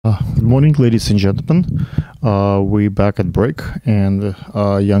Good morning, ladies and gentlemen. We're back at break, and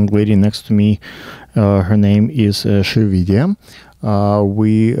a young lady next to me, her name is Srividya.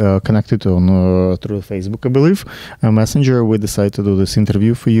 We connected on through Facebook, I believe, a messenger. We decided to do this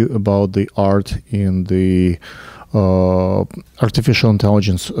interview for you about the art in the artificial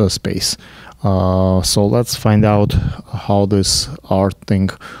intelligence space. So let's find out how this art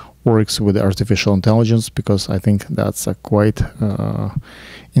thing works with artificial intelligence, because I think that's a quite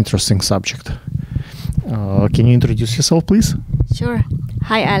interesting subject. Can you introduce yourself, please? Sure.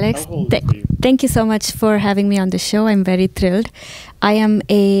 Hi, Alex. How old are you? Thank you so much for having me on the show. I'm very thrilled. I am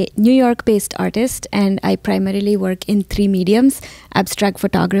a New York-based artist, and I primarily work in three mediums: abstract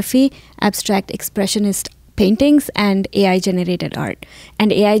photography, abstract expressionist paintings, and AI-generated art.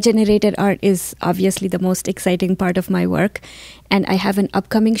 And AI-generated art is obviously the most exciting part of my work. And I have an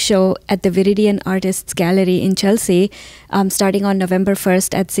upcoming show at the Viridian Artists Gallery in Chelsea, starting on November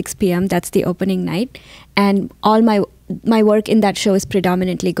 1st at 6 p.m. That's the opening night. And all my work in that show is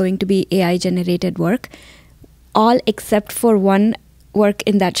predominantly going to be AI-generated work. All except for one work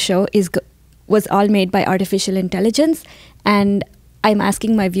in that show was all made by artificial intelligence. And I'm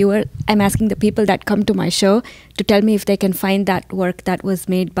asking the people that come to my show to tell me if they can find that work that was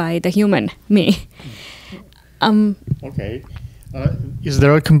made by the human, me. Okay. Is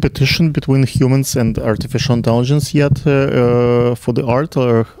there a competition between humans and artificial intelligence yet for the art,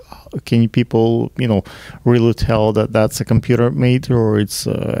 or can people, really tell that that's a computer made, or it's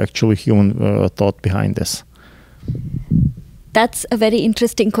actually human thought behind this? That's a very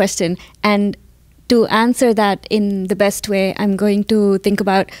interesting question, and to answer that in the best way, I'm going to think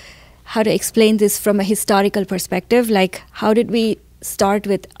about how to explain this from a historical perspective, like how did we start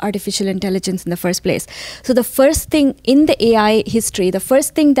with artificial intelligence in the first place. So the first thing in the AI history, the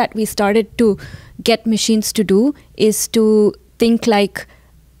first thing that we started to get machines to do is to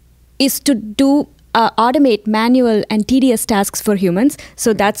automate manual and tedious tasks for humans.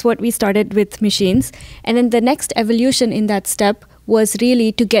 So that's what we started with machines. And then the next evolution in that step was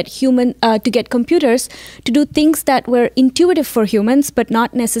really to get computers to do things that were intuitive for humans, but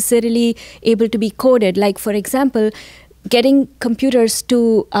not necessarily able to be coded. Like, for example, getting computers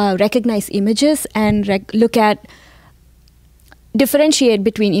to recognize images and differentiate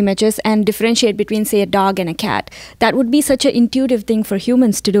between images and differentiate between, say, a dog and a cat. That would be such an intuitive thing for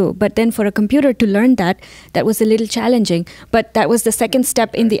humans to do. But then for a computer to learn that was a little challenging. But that was the second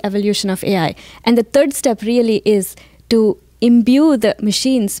step in the evolution of AI. And the third step really is to imbue the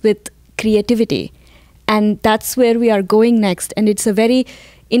machines with creativity. And that's where we are going next. And it's a very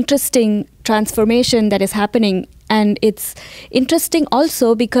interesting transformation that is happening. And it's interesting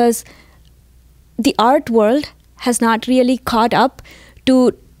also because the art world has not really caught up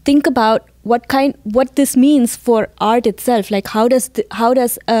to think about what this means for art itself. Like how does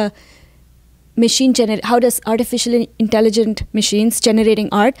artificial intelligent machines generating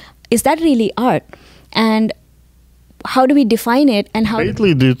art, is that really art? And how do we define it? And how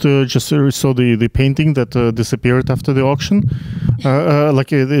lately did just saw the painting that disappeared after the auction,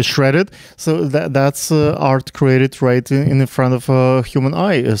 they shredded. So that's art created right in front of a human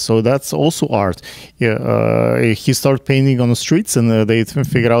eye. So that's also art. He started painting on the streets, and they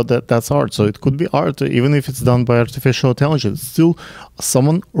figured out that that's art. So it could be art, even if it's done by artificial intelligence. Still,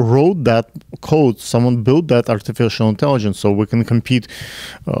 someone wrote that code, someone built that artificial intelligence, so we can compete.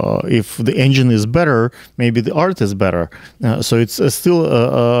 If the engine is better, maybe the art is better. So it's still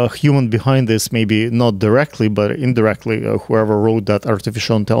a human behind this, maybe not directly, but indirectly. Whoever wrote that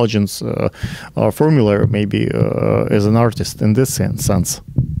artificial intelligence formula maybe is an artist in this sense.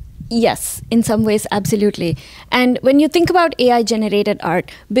 Yes, in some ways, absolutely. And when you think about AI-generated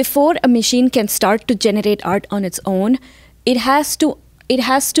art, before a machine can start to generate art on its own, it has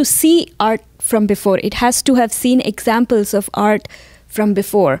to see art from before. It has to have seen examples of art from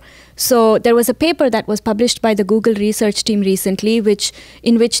before. So there was a paper that was published by the Google research team recently,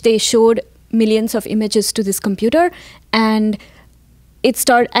 in which they showed millions of images to this computer, and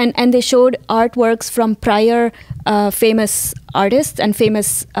and they showed artworks from prior famous artists and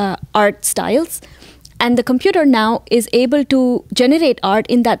famous art styles. And the computer now is able to generate art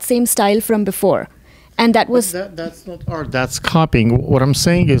in that same style from before. And that's not art, that's copying. What I'm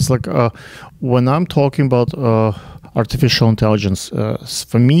saying is, like, when I'm talking about artificial intelligence.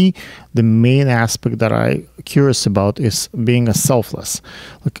 For me, the main aspect that I'm curious about is being a selfless.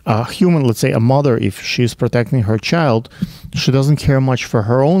 Like a human, let's say a mother, if she's protecting her child, she doesn't care much for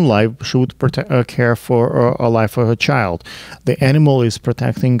her own life. She would care for a life of her child. The animal is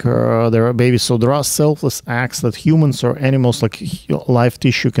protecting their baby. So there are selfless acts that humans or animals, like live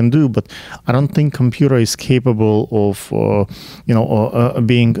tissue, can do. But I don't think computer is capable of,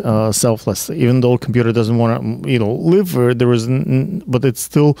 being selfless. Even though computer doesn't want to, live, but it's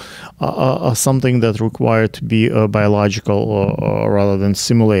still something that required to be biological rather than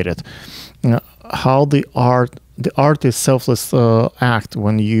simulated. How the art is selfless act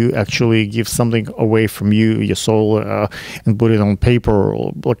when you actually give something away from your soul, and put it on paper.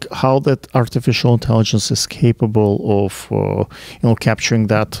 Like how that artificial intelligence is capable of capturing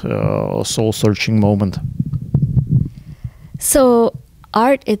that soul-searching moment. So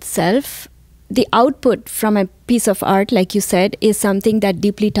art itself, the output from a piece of art, like you said, is something that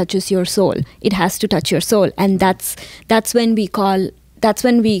deeply touches your soul. It has to touch your soul, and that's when we call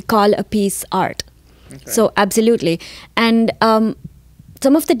a piece art. Okay. So absolutely. And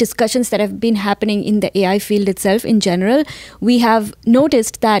some of the discussions that have been happening in the AI field itself in general, we have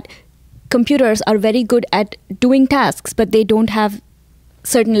noticed that computers are very good at doing tasks, but they don't have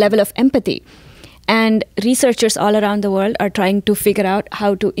certain level of empathy. And researchers all around the world are trying to figure out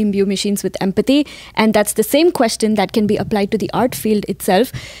how to imbue machines with empathy. And that's the same question that can be applied to the art field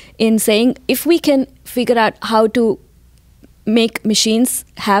itself, in saying if we can figure out how to make machines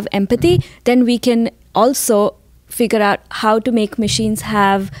have empathy, then we can also figure out how to make machines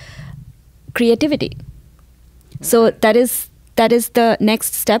have creativity. Okay. So that is the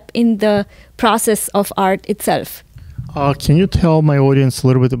next step in the process of art itself. Can you tell my audience a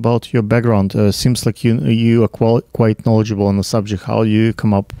little bit about your background? Seems like you are quite knowledgeable on the subject. How do you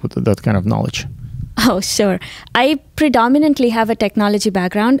come up with that kind of knowledge? Oh, sure. I predominantly have a technology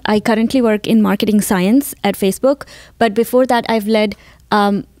background. I currently work in marketing science at Facebook, but before that I've led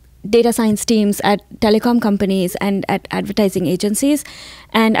data science teams at telecom companies and at advertising agencies.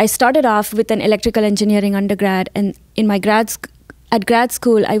 And I started off with an electrical engineering undergrad, and in my at grad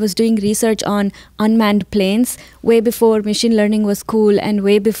school, I was doing research on unmanned planes way before machine learning was cool and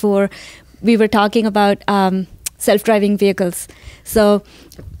way before we were talking about self-driving vehicles. So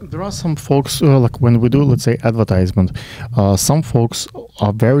there are some folks, like when we do, let's say, advertisement, some folks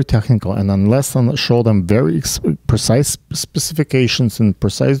are very technical, and unless I show them very precise specifications and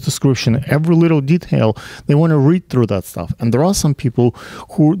precise description, every little detail, they want to read through that stuff. And there are some people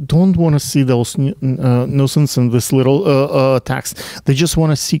who don't want to see those nuisance and this little text. They just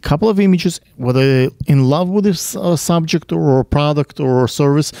want to see a couple of images, whether they're in love with this subject or product or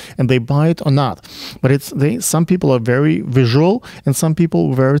service, and they buy it or not. But some people are very visual, and some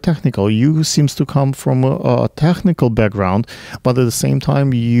people very technical. You seems to come from a technical background, but at the same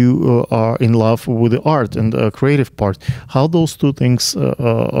time you are in love with the art and the creative part. How those two things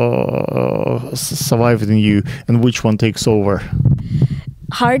survived in you, and which one takes over?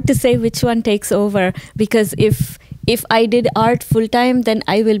 Hard to say which one takes over, because if I did art full time, then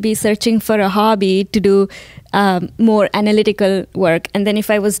I will be searching for a hobby to do more analytical work. And then if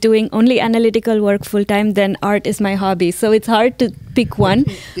I was doing only analytical work full time, then art is my hobby. So it's hard to pick one.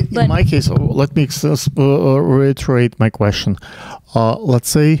 In my case, let me reiterate my question. Let's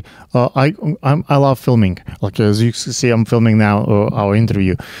say I love filming. Like as you see, I'm filming now our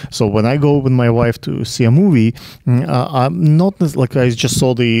interview. So when I go with my wife to see a movie, I'm not like I just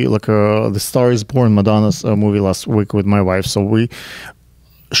saw the Star Is Born, Madonna's movie last week with my wife. So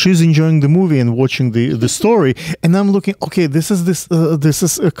she's enjoying the movie and watching the story, and I'm looking, okay, this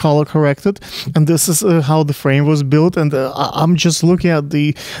is color corrected, and this is how the frame was built, and I'm just looking at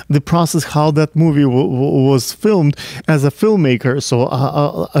the process, how that movie was filmed as a filmmaker. So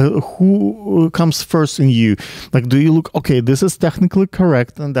who comes first in you? Like, do you look, okay, this is technically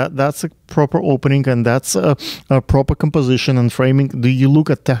correct, and that's a proper opening, and that's a proper composition and framing? Do you look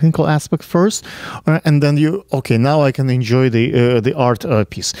at technical aspect first, and then okay, now I can enjoy the art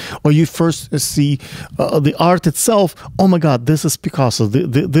piece? Or you first see the art itself, oh my God, this is Picasso,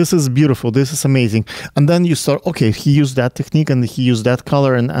 this is beautiful, this is amazing. And then you start, okay, he used that technique and he used that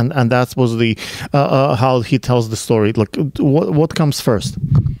color, and that was the how he tells the story. Like, what comes first?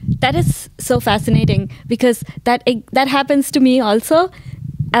 That is so fascinating, because that happens to me also.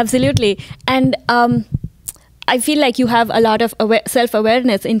 Absolutely. And I feel like you have a lot of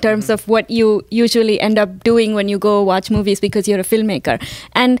self-awareness in terms of what you usually end up doing when you go watch movies, because you're a filmmaker.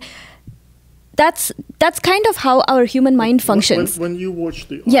 And that's kind of how our human mind functions. When you watch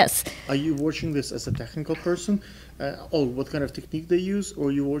the art, Yes. are you watching this as a technical person? What kind of technique they use, or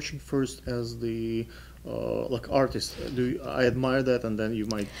are you watching first as the like artist? I admire that, and then you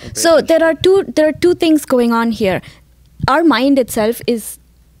might. So there are two things going on here. Our mind itself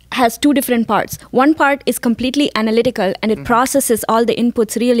has two different parts. One part is completely analytical, and it processes all the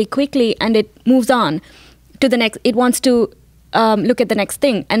inputs really quickly, and it moves on to the next. It wants to look at the next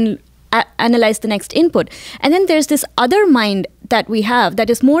thing and analyze the next input. And then there's this other mind that we have that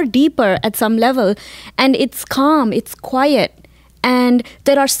is more deeper at some level, and it's calm, it's quiet. And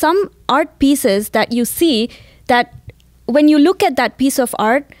there are some art pieces that you see that when you look at that piece of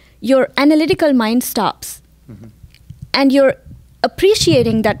art, your analytical mind stops. And you're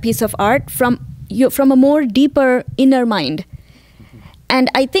appreciating that piece of art from a more deeper inner mind. And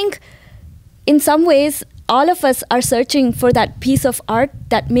I think in some ways, all of us are searching for that piece of art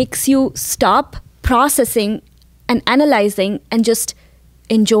that makes you stop processing and analyzing and just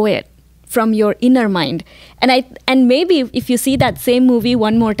enjoy it from your inner mind. And maybe if you see that same movie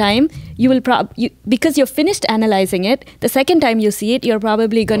one more time, you will because you're finished analyzing it, the second time you see it, you're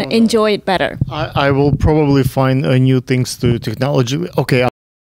probably going to enjoy it better. I will probably find new things to technology. Okay.